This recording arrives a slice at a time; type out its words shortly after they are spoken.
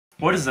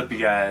What is up, you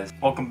guys?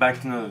 Welcome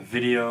back to another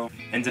video.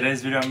 In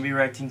today's video I'm going to be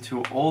reacting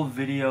to old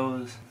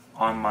videos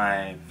on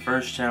my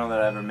first channel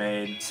that I ever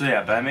made. So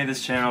yeah, but I made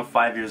this channel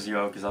 5 years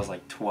ago because I was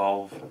like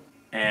 12.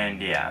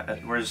 And yeah,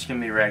 we're just going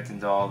to be reacting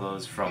to all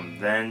those from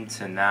then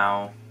to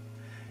now.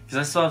 Because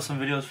I still have some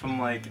videos from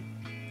like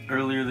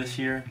earlier this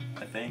year,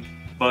 I think.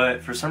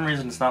 But for some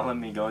reason it's not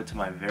letting me go to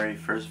my very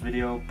first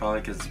video,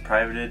 probably because it's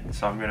privated.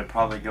 So I'm going to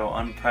probably go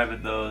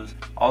unprivate those.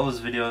 All those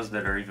videos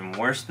that are even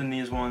worse than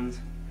these ones.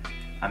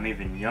 I'm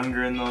even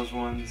younger in those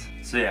ones.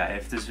 So yeah,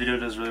 if this video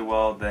does really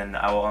well, then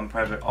I will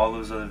unprivate all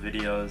those other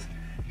videos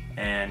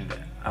and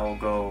I will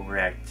go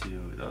react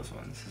to those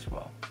ones as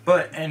well.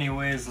 But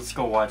anyways, let's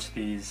go watch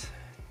these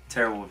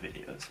terrible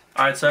videos.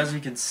 Alright, so as you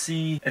can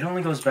see, it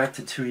only goes back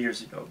to 2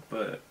 years ago,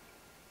 but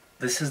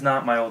this is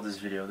not my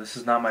oldest video. This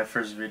is not my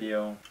first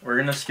video. We're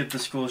gonna skip the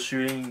school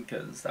shooting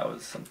because that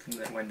was something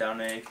that went down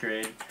in 8th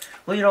grade.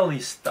 Look at all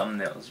these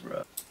thumbnails,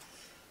 bro.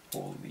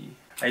 Holy.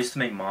 I used to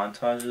make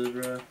montages,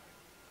 bro.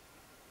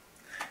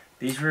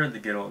 These were the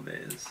good old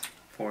days.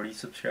 40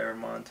 subscriber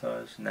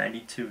montage,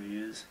 92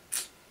 views.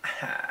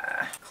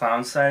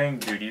 Clown sighting?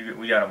 Dude,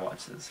 we gotta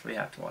watch this. We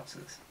have to watch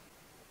this.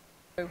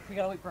 We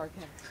gotta wait for our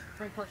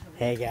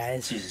Hey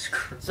guys. Jesus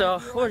Christ. So,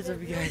 what is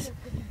up, you guys?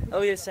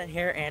 Elliot's in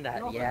here, and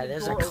yeah,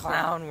 there's a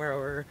clown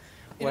where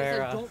we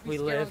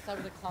live.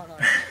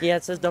 Yeah,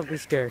 it says don't be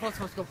scared. Let's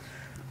go.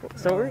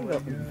 So we're gonna go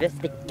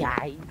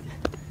investigate.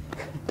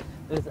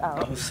 This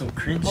out. Oh, so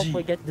cringy.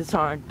 Hopefully get this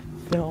on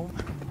film.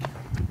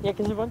 Yeah,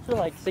 because a bunch of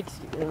like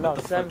about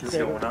 7th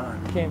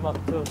graders came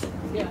up to us.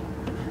 Yeah.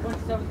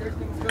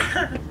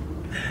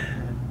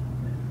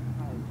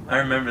 I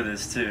remember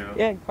this too.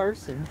 Yeah,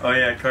 Carson. Oh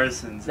yeah,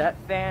 Carson's. That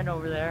fan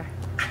over there.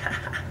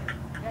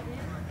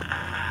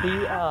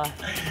 He I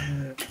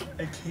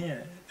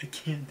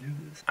can't do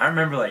this. I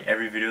remember like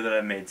every video that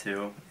I made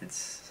too.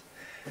 It's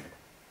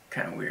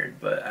kind of weird,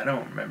 but I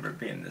don't remember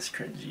being this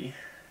cringy.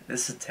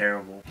 This is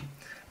terrible.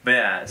 But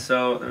yeah,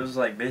 so there was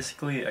like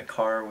basically a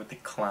car with a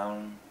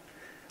clown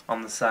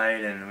on the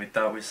side, and we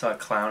thought we saw a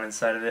clown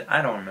inside of it.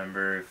 I don't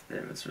remember if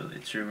it was really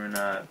true or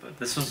not, but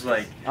this was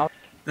like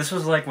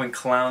when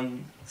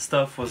clown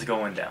stuff was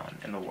going down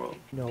in the world.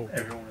 No,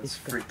 everyone was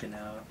freaking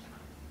out.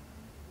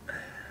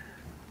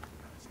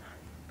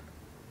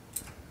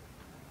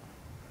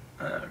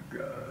 Oh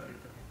god.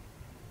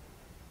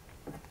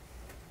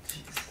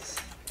 Jesus.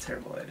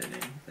 Terrible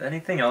editing. Is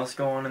anything else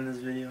go on in this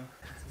video?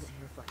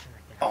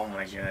 Oh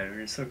my god, we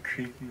were so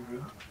creepy,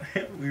 bro.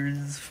 We were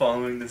just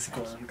following this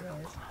clown car.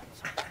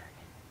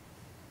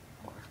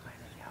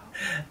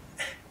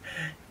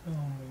 Oh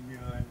my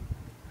god.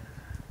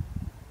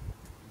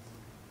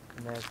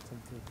 And that's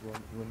tinted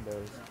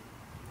windows,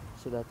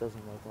 so that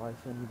doesn't make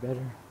life any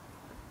better.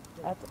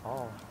 That's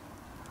all.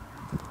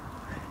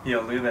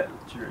 Yo, look at that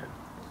drip.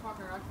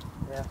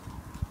 Yeah.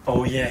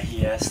 Oh yeah,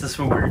 he asked us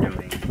what we were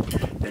doing.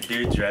 The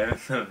dude driving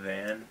the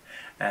van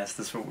asked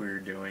us what we were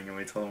doing, and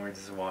we told him we were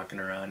just walking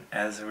around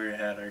as we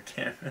had our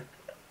camera,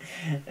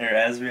 or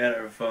as we had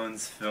our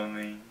phones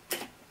filming.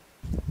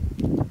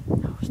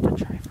 That was the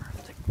driver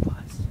of the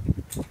bus,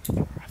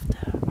 or of the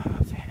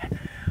van.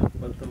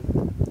 What the?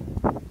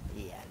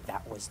 Yeah,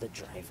 that was the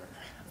driver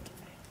of the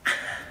van.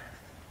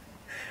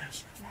 You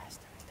should have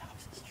asked him if that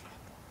was his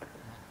truck.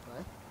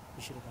 What?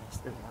 You should have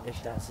asked him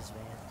if that was his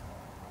van.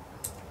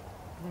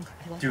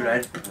 Dude, I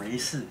had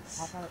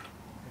braces.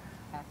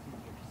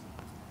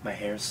 My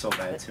hair's so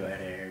bad too, I had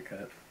a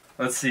haircut.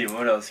 Let's see,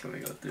 what else can we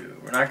go through?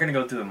 We're not gonna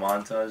go through the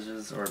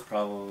montages or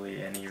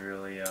probably any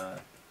really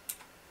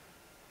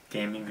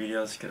gaming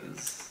videos,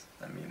 because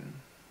I mean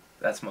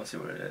that's mostly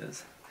what it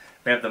is.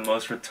 We have the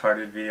most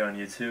retarded video on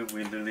YouTube.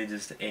 We literally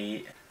just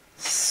ate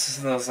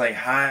those like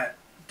hot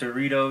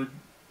Dorito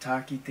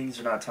Taki things.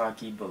 Are not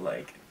Taki, but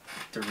like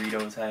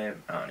Dorito type.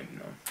 I don't even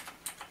know.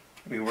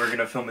 We were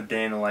gonna film a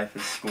day in the life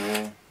of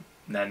school.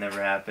 That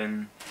never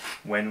happened.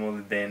 When will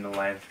the day in the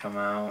life come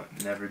out?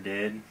 Never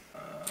did.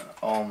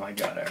 Oh my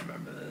god, I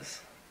remember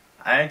this.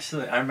 I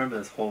remember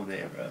this whole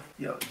day, bro.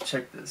 Yo,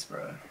 check this,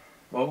 bro.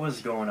 What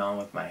was going on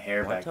with my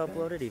hair back then? I want to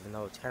upload it, even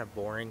though it's kind of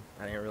boring.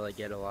 I didn't really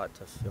get a lot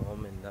to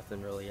film, and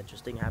nothing really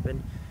interesting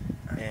happened.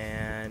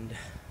 And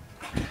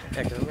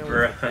yeah, cause I'm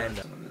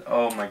gonna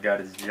oh my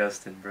god, it's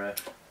Justin, bro.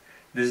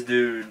 This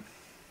dude.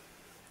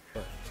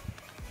 Oh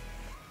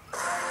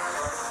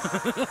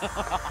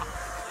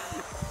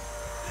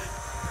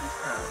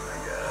my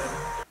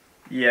god.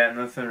 Yeah,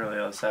 nothing really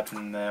else happened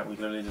in that. We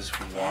literally just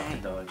walked to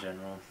Dollar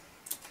General.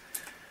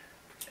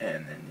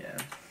 And then yeah.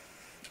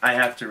 I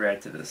have to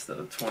react to this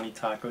though. 20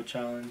 taco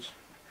challenge.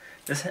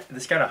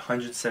 This got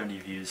 170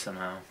 views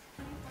somehow.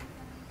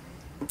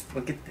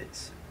 Look at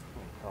this.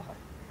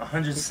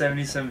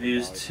 177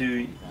 views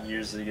 2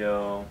 years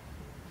ago.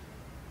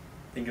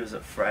 I think it was a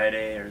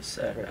Friday or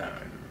Saturday. I don't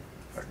even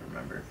hard to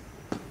remember.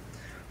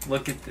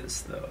 Look at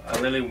this though. I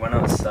literally went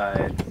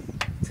outside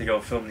to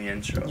go film the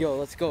intro. Yo,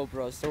 let's go,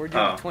 bro. So we're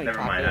doing a 20 never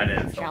mind, I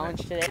didn't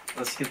challenge today.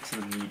 Let's get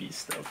to the meaty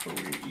stuff what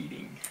we're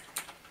eating.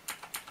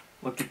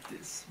 Look at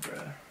this,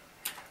 bruh.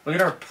 Look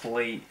at our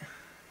plate.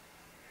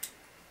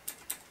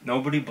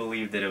 Nobody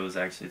believed that it was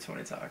actually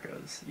 20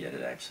 tacos, yet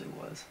it actually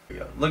was.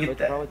 Look at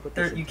Probably that. put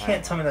There, this you in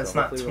can't tell me timeline, that's so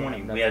not hopefully we'll 20.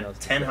 have We nothing had else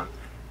to 10 say.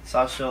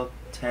 soft shell,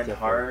 10 Except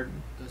for- hard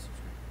Go subscribe.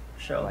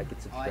 shell. Like and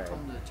Oh, I subscribe. told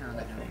him to turn on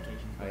that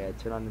notification. Oh yeah,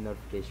 turn on the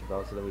notification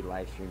bell so that we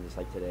live stream just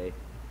like today.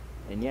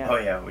 And yeah, Oh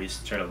yeah, we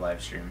used to try to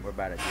live stream. we're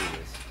about to do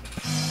this.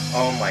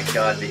 Oh my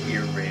god, the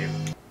ear rape.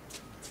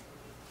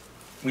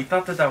 We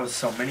thought that was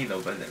so many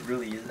though, but it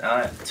really is.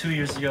 2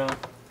 years ago,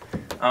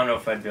 I don't know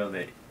if I'd be able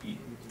to eat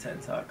 10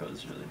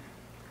 tacos really.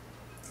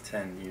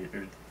 10 years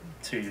or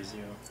 2 years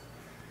ago.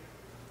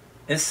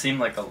 It seemed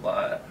like a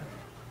lot.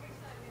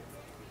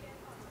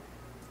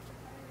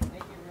 Thank you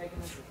for making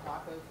this with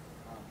tacos.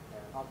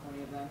 All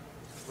 20 of them.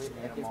 We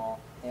made them all.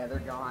 Yeah, they're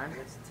gone.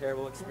 It's a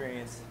terrible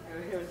experience.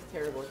 It was a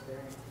terrible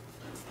experience.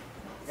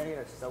 I gotta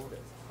get sodas.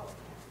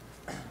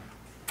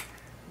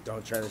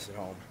 Don't try this at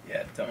home.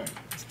 Yeah, don't.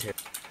 It's terrible.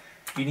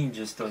 Eating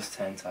just those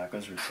 10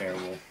 tacos were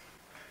terrible.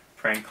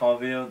 Prank call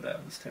video,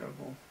 that was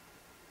terrible.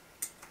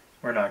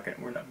 We're not gonna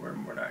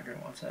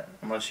watch that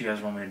unless you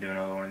guys want me to do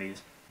another one of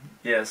these.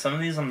 Yeah, some of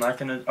these I'm not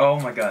gonna. Oh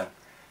my god,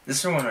 this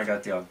is the one I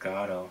got the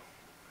Elgato,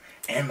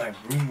 and my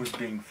room was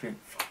being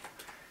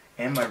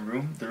and my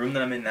room, the room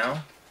that I'm in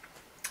now,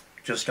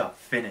 just got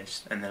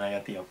finished, and then I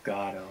got the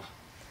Elgato,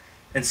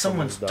 and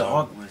someone's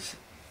dog was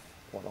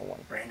 101.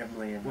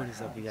 randomly in my What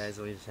is up, you house. guys?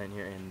 We're just in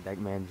here, and that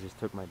man just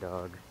took my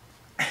dog.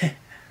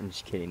 I'm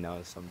just kidding. That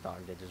was some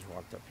dog that just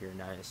walked up here,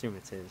 and I assume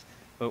it's his.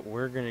 But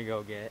we're gonna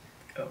go get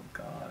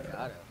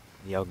Elgato.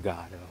 the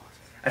Elgato.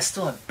 I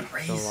still have So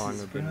braces. long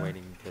we've been bro.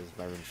 waiting because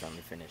my room's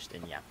finally finished,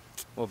 and yeah,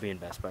 we'll be in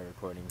Best Buy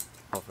recording.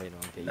 Hopefully, it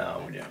don't get No,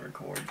 yelled we at. didn't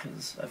record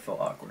because I felt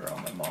awkward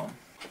around my mom.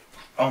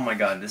 Oh my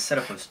god, this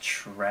setup was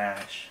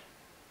trash.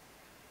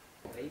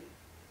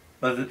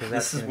 But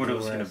this is what it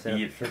was gonna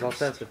be at Because I'll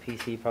set up first. the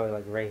PC probably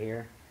like right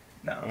here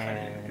No, I didn't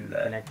even and do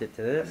that. connect it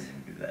to I this.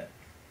 didn't do that.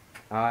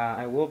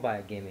 I will buy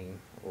a gaming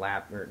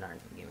lap or not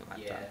gaming laptop.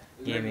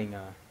 Yeah. Gaming.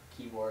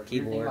 Keyboard. We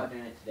were Keyboard. thinking about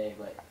doing it today,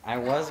 but I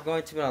was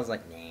going to, but I was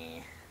like,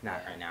 nah,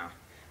 not right now.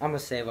 I'm gonna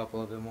save up a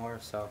little bit more.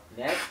 So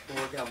next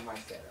we're working on my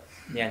setup.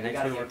 yeah, We next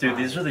gotta week. get Dude,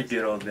 these are the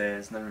good old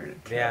days. Never really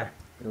Yeah,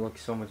 it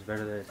looks so much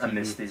better than a TV. I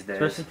miss these days.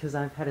 Especially because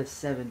I've had a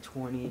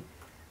 720.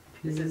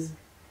 This is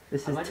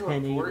This I'm is gonna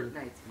do a 1080.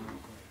 Fortnite team.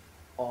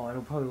 Oh,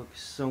 it'll probably look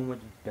so much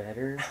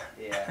better.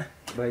 Yeah.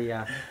 But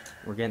yeah,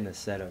 we're getting the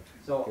setup.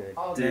 So Good.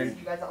 I'll Dude. see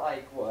you guys at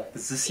like what?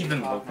 Does this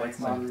even look like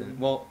something? something?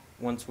 Well,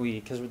 once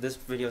because this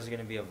video is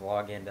gonna be a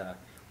vlog and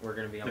we're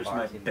gonna be There's unboxing.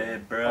 my the-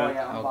 bed, Oh bro.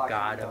 yeah,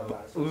 Elgato.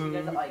 Elgato. So we'll see you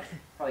guys at like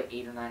probably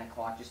 8 or 9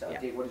 o'clock just to Yeah.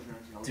 update what his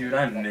room's gonna Dude, look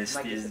I like. miss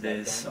Might get these the bed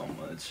days done.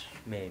 so much.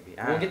 Maybe.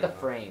 We'll get the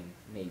frame,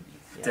 maybe.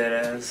 Yeah,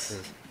 Deadass.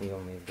 'cause we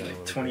only got a Like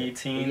little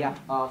 2018, Yeah. See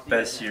you best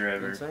guys. year bit.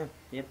 ever. Same.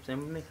 Yep, same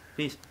with me.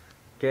 Peace.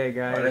 Okay,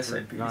 Why'd I guys, say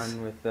we're peace?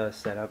 done with the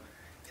setup.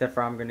 Except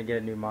for I'm gonna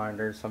get a new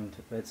monitor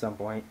at some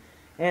point,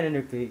 and a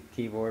new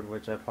keyboard,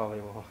 which I probably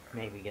will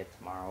maybe get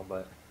tomorrow.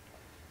 But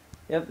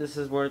yep, this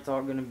is where it's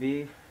all gonna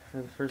be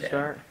for the first Yeah.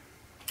 start.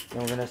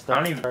 And we're gonna I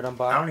start don't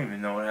unboxing.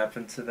 even know what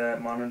happened to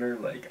that monitor.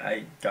 Like,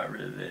 I got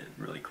rid of it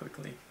really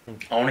quickly.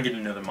 I want to get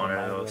another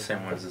monitor though,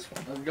 same one as this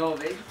one. Let's go,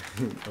 baby.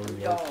 Oh, Let's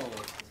yeah. go.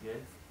 It's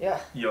good. Yeah.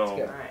 Yo, It's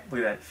good. Alright. look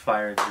at that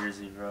fire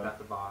jersey, bro. Got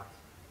the box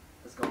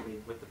Let's go,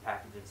 baby. with the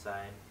package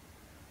inside.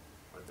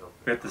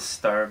 We got the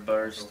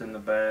starburst in the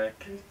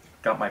back.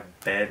 Got my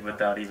bed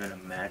without even a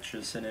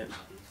mattress in it.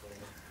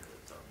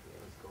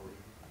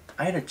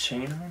 I had a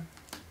chain on.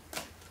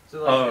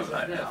 So Oh, like, this has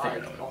I been think I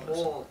like know a what it was.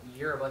 whole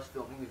year of us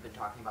filming. We've been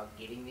talking about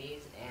getting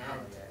these,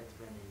 and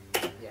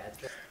yeah, it's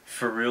been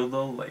For real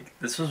though, like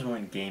this was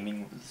when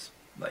gaming was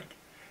like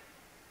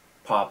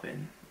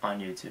popping on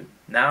YouTube.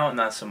 Now,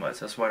 not so much.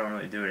 That's why I don't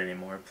really do it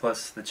anymore.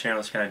 Plus, the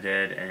channel's kind of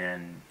dead,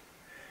 and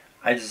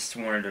I just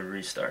wanted to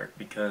restart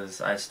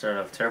because I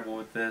started off terrible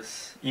with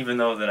this. Even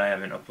though that I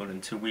haven't uploaded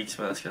in 2 weeks,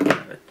 but that's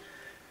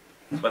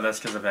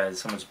because I've had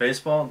so much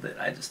baseball that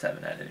I just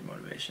haven't had any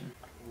motivation.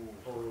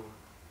 Ooh.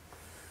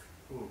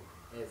 Ooh.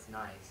 It's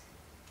nice.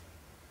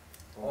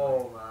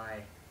 Oh my.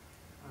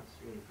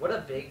 What a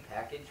big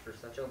package for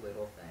such a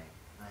little thing.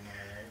 I know,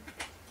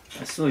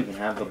 right? I still even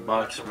have the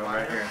box, bro,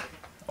 right here.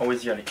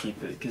 Always gotta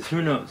keep it, because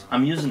who knows?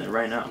 I'm using it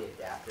right now The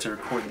adapter. to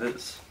record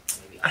this.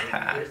 Maybe.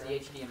 Here's the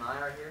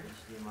HDMI right here.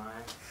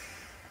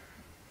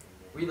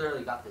 We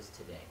literally got this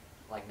today.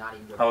 Like, not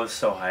even. I was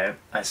so hyped.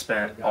 I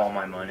spent all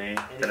my money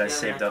that I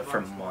saved up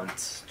for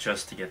months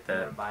just to get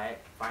that. Buy it,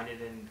 find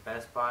it in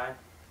Best Buy,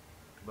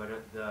 but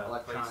at the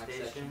Electronic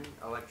PlayStation section.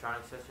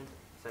 electronic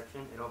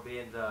section, it'll be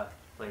in the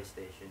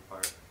PlayStation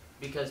part.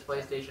 Because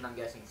PlayStation, I'm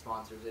guessing,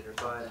 sponsors it or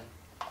something.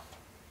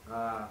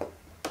 I'm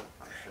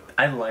sure.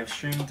 I live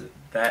streamed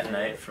that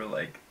night for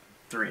like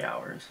 3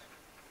 hours.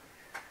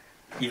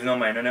 Even though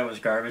my internet was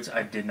garbage,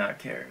 I did not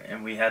care.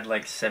 And we had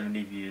like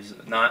 70 views.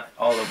 Not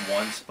all at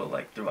once, but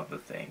like throughout the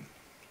thing.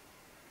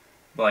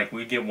 But like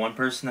we'd get one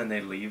person and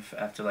they'd leave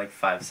after like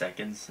 5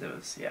 seconds. It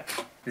was, yeah.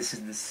 This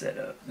is the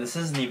setup. This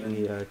isn't even...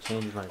 We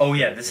changed my. Oh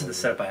yeah, this is the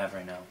setup I have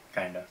right now.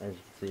 Kinda. As you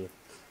can see,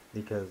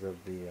 because of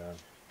the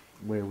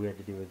way we had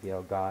to do with the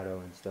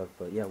Elgato and stuff.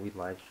 But yeah, we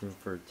live streamed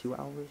for 2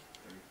 hours.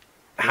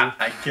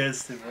 I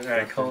guessed it, but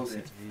I called it.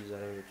 6 views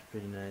out of it, which is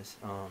pretty nice.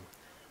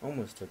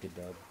 Almost took a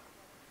dub.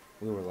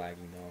 We were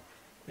lagging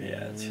though.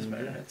 Yeah, it's just my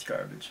internet's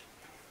garbage.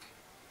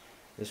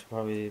 This will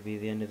probably be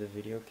the end of the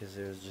video because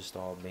it was just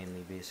all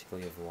mainly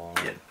basically a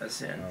vlog. Yeah, that's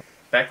the end.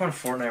 Back when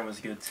Fortnite was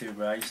good too,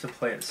 bro. I used to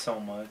play it so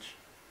much.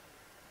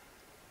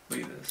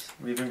 Look at this.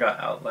 We even got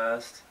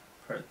Outlast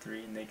Part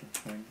 3, Naked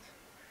Twins.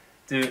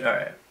 Dude,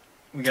 alright.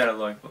 We gotta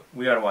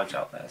watch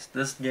Outlast.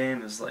 This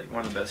game is like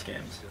one of the best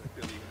games.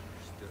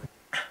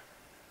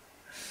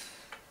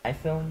 I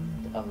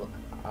filmed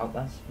a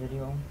Outlast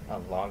video a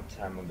long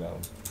time ago.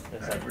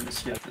 Alright, we're gonna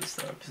skip this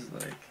though, cause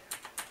like,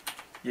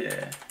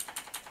 yeah.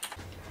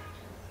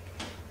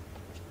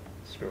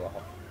 Screw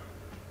off.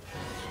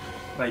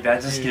 Like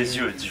that just gives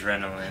you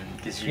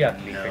adrenaline, cause you have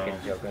to be know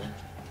freaking joking.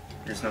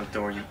 there's no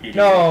door, you idiot.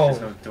 No!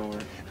 There's no door.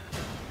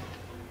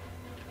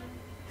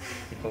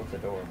 He closed the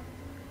door.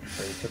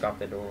 So he took off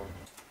the door.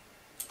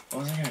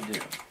 What was I gonna do?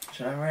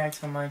 Should I react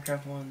to the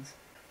Minecraft ones?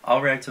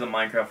 I'll react to the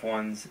Minecraft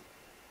ones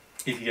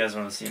if you guys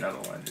want to see another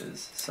one of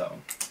his. So,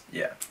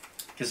 yeah.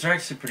 Because they're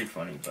actually pretty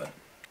funny, but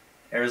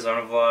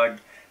Arizona vlog,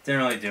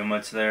 didn't really do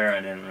much there.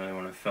 I didn't really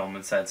want to film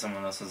inside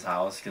someone else's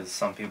house because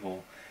some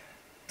people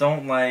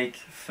don't like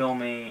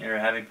filming or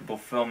having people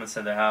film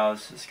inside their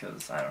house just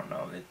because, I don't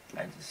know,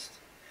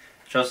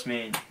 trust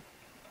me,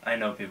 I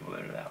know people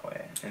that are that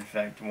way. In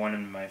fact, one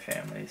in my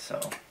family, so.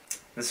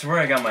 This is where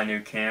I got my new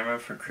camera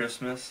for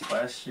Christmas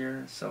last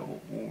year,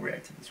 so we'll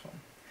react to this one.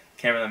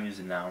 Camera that I'm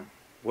using now.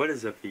 What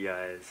is up, you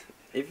guys?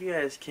 If you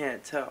guys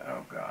can't tell,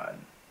 oh god,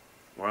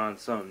 we're on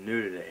something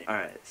new today.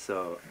 Alright,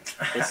 so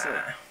it's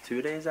like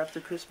 2 days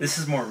after Christmas. This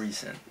is more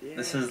recent. Yeah.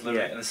 This is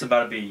literally, this is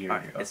about to be a year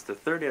ago. It's the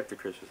 3rd day after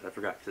Christmas, I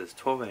forgot, because it's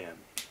 12 a.m.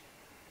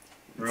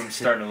 Room's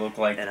starting to look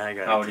like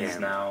how it is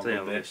now a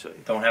little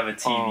bit. Don't have a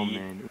TV. Oh,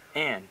 man.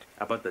 And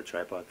I bought the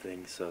tripod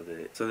thing so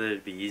that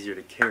it'd be easier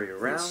to carry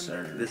around. Yes,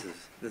 sir. This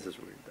is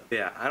weird though.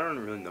 Yeah, I don't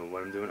really know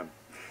what I'm doing.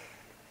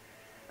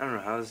 I don't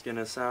know how this is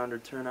gonna sound or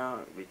turn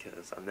out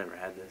because I've never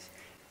had this.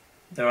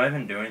 Do I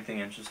even do anything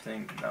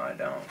interesting? No, I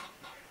don't.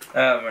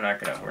 We're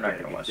not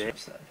gonna watch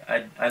this.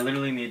 I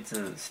literally need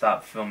to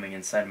stop filming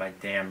inside my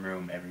damn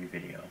room every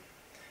video.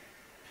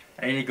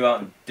 I need to go out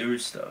and do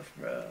stuff,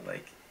 bro.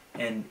 Like,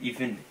 and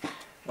even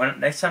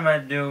next time I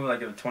do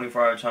like a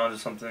 24-hour challenge or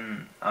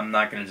something, I'm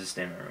not gonna just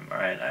stay in my room. All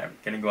right, I'm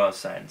gonna go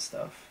outside and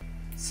stuff.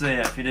 So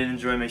yeah, if you did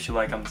enjoy, make sure you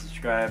like, comment,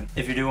 subscribe.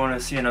 If you do want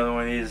to see another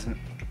one of these,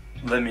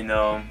 let me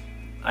know.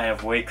 I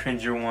have way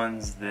cringer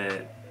ones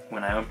that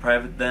when I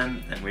unprivate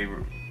them,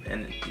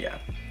 and yeah,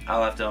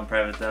 I'll have to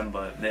unprivate them,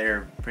 but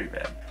they're pretty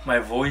bad. My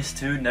voice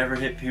too never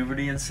hit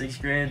puberty in 6th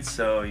grade,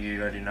 so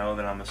you already know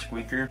that I'm a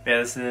squeaker. Yeah,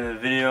 that's the end of the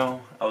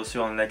video. I will see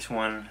you on the next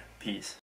one. Peace.